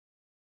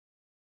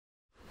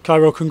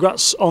Kairo,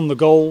 congrats on the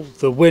goal,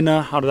 the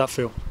winner. How did that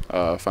feel?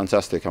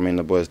 Fantastic. I mean,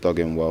 the boys dug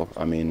in well.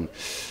 I mean,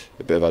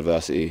 a bit of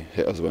adversity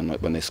hit us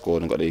when they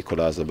scored and got the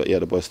equaliser. But yeah,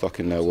 the boys stuck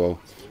in there well,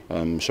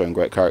 showing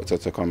great character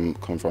to come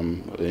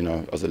from, you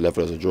know, as a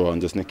level as a draw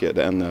and just nick it at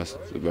the end there. So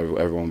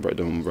everyone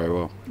doing very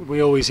well.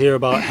 We always hear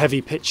about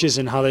heavy pitches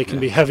and how they can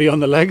be heavy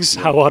on the legs.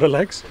 How are the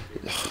legs?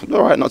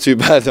 All right, not too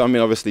bad. I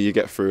mean, obviously you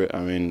get through it.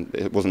 I mean,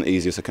 it wasn't the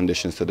easiest of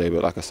conditions today,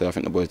 but like I said, I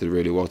think the boys did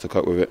really well to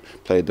cope with it,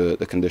 played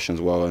the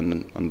conditions well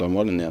and done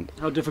well in the end.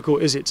 How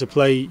difficult is it to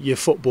play your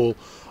football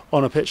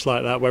on a pitch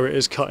like that where it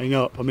is cutting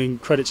up? I mean,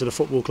 credit to the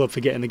football club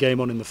for getting the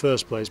game on in the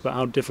first place, but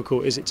how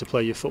difficult is it to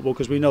play your football?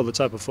 Because we know the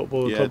type of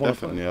football the club want to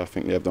play. Definitely. I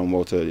think they've done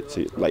well to,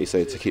 like you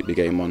say, to keep the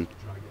game on.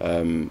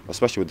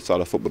 Especially with the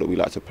style of football that we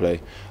like to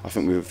play. I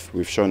think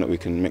we've shown that we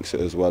can mix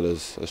it as well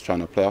as trying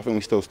to play. I think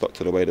we still stuck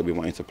to the way that we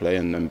wanted to play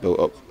and then built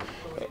up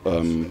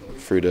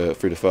through the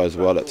third as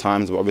well at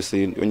times. But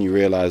obviously, when you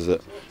realise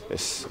that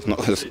it's not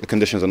the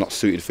conditions are not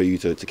suited for you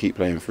to keep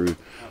playing through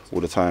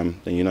all the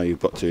time, then you know you've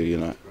got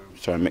to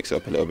try and mix it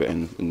up a little bit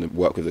and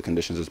work with the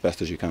conditions as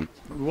best as you can.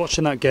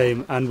 Watching that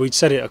game, and we'd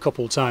said it a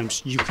couple of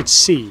times, you could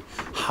see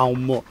how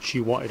much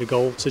you wanted a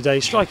goal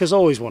today. Strikers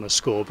always want to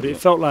score, but it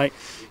felt like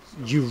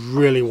you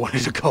really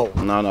wanted a goal.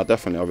 No,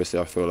 definitely. Obviously,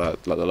 I feel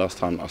like the last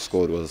time I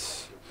scored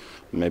was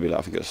maybe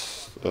I think it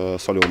was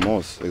Solihull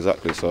Moors,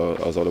 exactly. So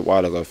it was a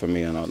while ago for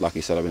me, and like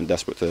you said, I've been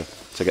desperate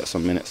to get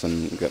some minutes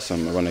and get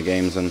some run of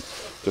games, and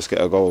just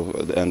get a goal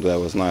at the end there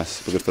was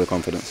nice. It was good for the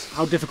confidence.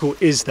 How difficult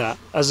is that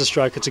as a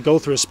striker to go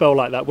through a spell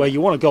like that where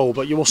you want a goal,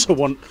 but you also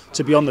want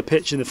to be on the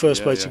pitch in the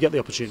first place to get the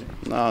opportunity?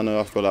 No,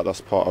 I feel like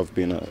that's part of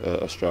being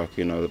a striker.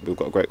 You know, we've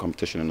got a great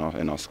competition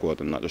in our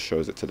squad, and that just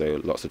shows it today.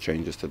 Lots of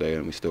changes today,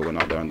 and we still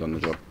went out there and done the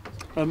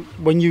job.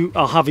 When you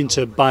are having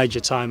to bide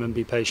your time and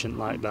be patient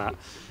like that,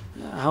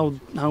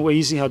 how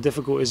easy, how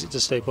difficult is it to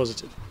stay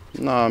positive?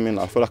 No, I mean,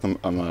 I feel like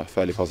I'm a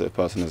fairly positive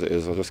person as it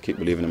is. I just keep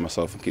believing in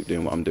myself and keep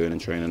doing what I'm doing in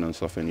training and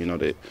stuff. And you know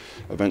that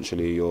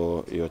eventually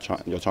your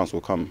chance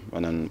will come.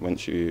 And then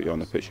once you're on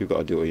the pitch, you've got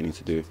to do what you need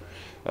to do.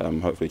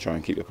 Hopefully, try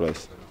and keep your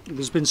place.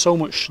 There's been so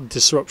much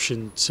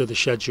disruption to the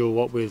schedule,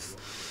 what with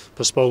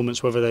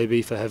postponements, whether they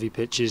be for heavy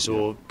pitches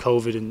or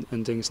COVID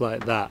and things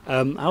like that.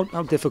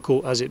 How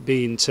difficult has it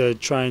been to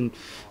try and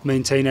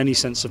maintain any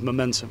sense of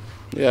momentum?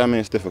 Yeah, I mean,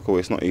 it's difficult.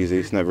 It's not easy.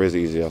 It's never is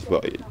easy.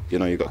 But you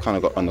know, kind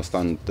of got to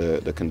understand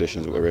the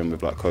conditions that we're in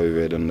with like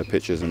COVID and the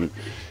pitches, and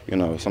you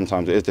know,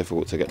 sometimes it is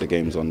difficult to get the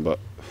games on. But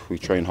we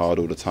train hard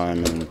all the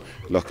time, and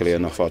luckily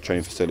enough, our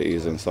training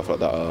facilities and stuff like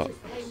that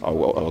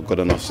are good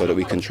enough so that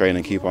we can train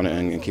and keep on it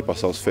and keep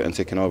ourselves fit and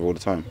ticking over all the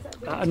time.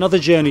 Another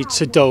journey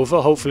to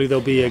Dover. Hopefully,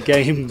 there'll be a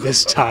game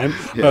this time.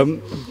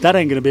 That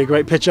ain't going to be a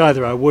great pitch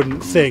either, I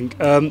wouldn't think.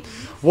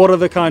 What are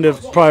the kind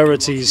of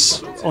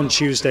priorities on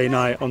Tuesday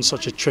night on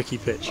such a tricky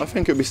pitch? I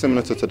think it would be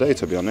similar to today,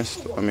 to be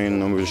honest. I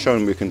mean, we've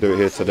shown we can do it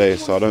here today,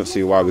 so I don't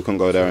see why we couldn't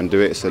go there and do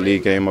it. It's a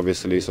league game,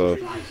 obviously, so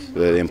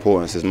the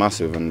importance is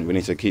massive, and we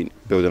need to keep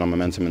building our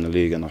momentum in the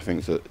league. And I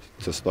think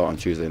to start on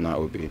Tuesday night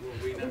would be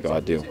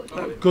ideal.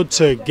 Good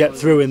to get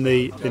through in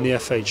the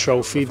FA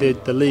Trophy.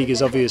 The league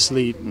is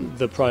obviously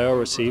the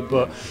priority,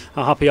 but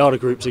how happy are the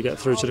group to get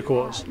through to the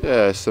quarters?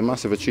 Yeah, it's a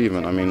massive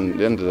achievement. I mean, at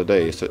the end of the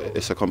day,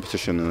 it's a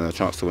competition and a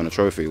chance to win a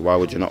trophy. Why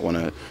would you not want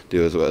to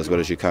do as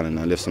well as you can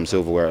and lift some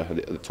silverware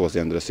towards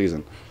the end of the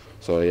season?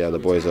 So yeah, the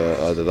boys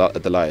are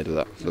delighted with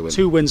that. The win.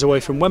 2 wins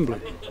away from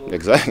Wembley.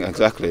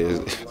 Exactly.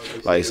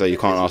 Like you say, you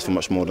can't ask for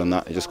much more than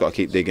that. You just got to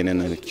keep digging in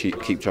and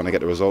keep trying to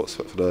get the results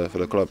for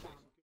the club.